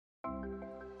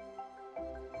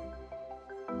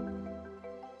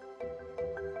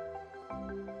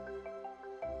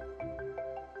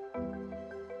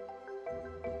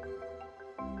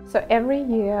So every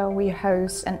year we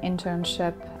host an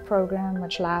internship program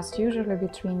which lasts usually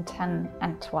between 10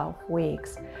 and 12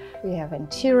 weeks. We have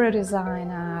interior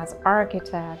designers,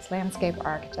 architects, landscape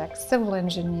architects, civil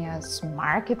engineers,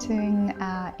 marketing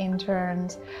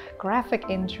interns, graphic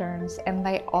interns, and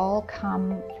they all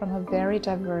come from a very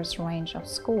diverse range of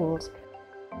schools.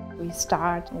 We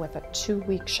start with a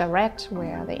 2-week charrette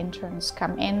where the interns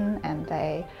come in and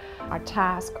they are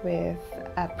tasked with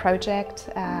a project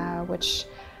which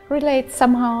relates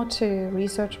somehow to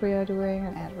research we are doing,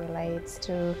 and it relates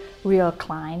to real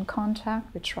client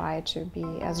contact. We try to be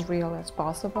as real as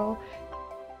possible.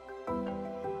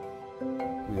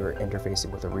 We were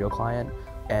interfacing with a real client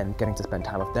and getting to spend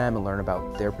time with them and learn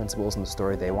about their principles and the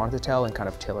story they wanted to tell, and kind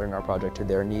of tailoring our project to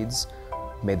their needs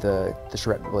made the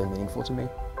charrette really meaningful to me.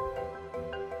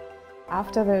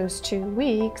 After those 2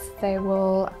 weeks, they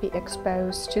will be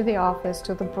exposed to the office,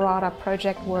 to the broader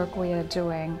project work we are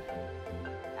doing.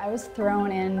 I was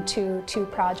thrown into 2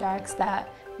 projects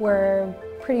that were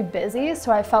pretty busy,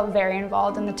 so I felt very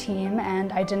involved in the team,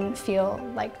 and I didn't feel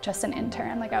like just an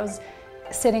intern. Like I was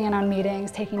sitting in on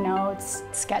meetings, taking notes,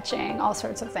 sketching, all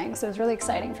sorts of things. So it was really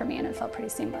exciting for me, and it felt pretty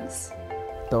seamless.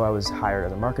 Though I was hired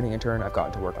as a marketing intern, I've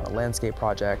gotten to work on a landscape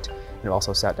project, and I've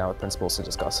also sat down with principals to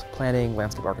discuss planning,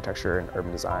 landscape architecture, and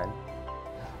urban design.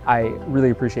 I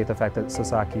really appreciate the fact that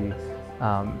Sasaki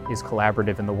is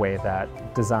collaborative in the way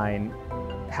that design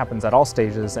happens at all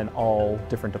stages and all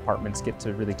different departments get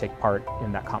to really take part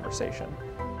in that conversation.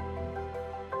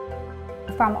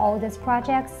 From all these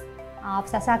projects of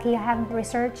Sasaki I have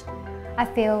researched, I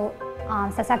feel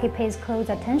Sasaki pays close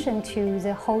attention to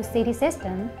the whole city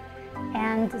system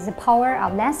and the power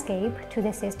of landscape to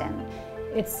the system.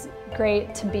 It's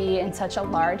great to be in such a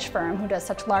large firm who does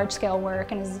such large-scale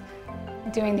work and is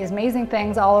doing these amazing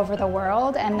things all over the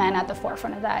world, and then at the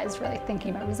forefront of that is really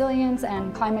thinking about resilience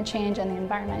and climate change and the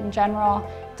environment in general.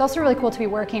 It's also really cool to be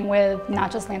working with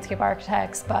not just landscape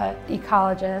architects, but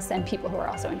ecologists and people who are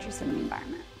also interested in the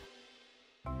environment.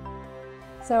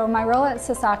 So my role at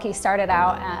Sasaki started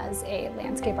out as a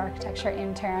landscape architecture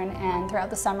intern, and throughout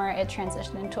the summer it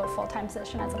transitioned into a full-time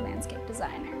position as a landscape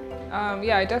designer.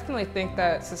 Yeah, I definitely think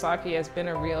that Sasaki has been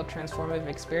a real transformative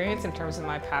experience in terms of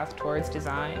my path towards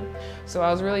design. So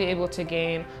I was really able to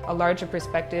gain a larger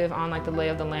perspective on the lay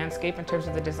of the landscape in terms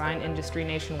of the design industry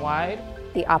nationwide.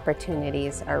 The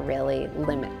opportunities are really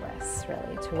limitless,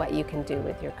 really, to what you can do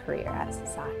with your career at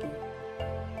Sasaki.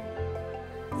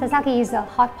 Sasaki is a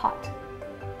hot pot.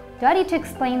 Do I need to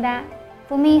explain that?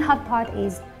 For me, hot pot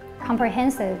is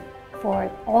comprehensive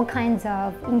for all kinds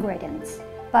of ingredients,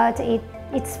 but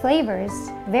its flavors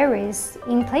varies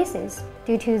in places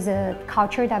due to the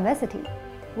cultural diversity.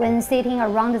 When sitting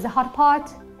around the hot pot,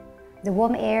 the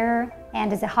warm air and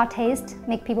the hot taste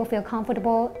make people feel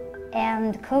comfortable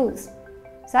and close.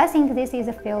 So I think this is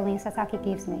a feeling Sasaki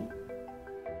gives me.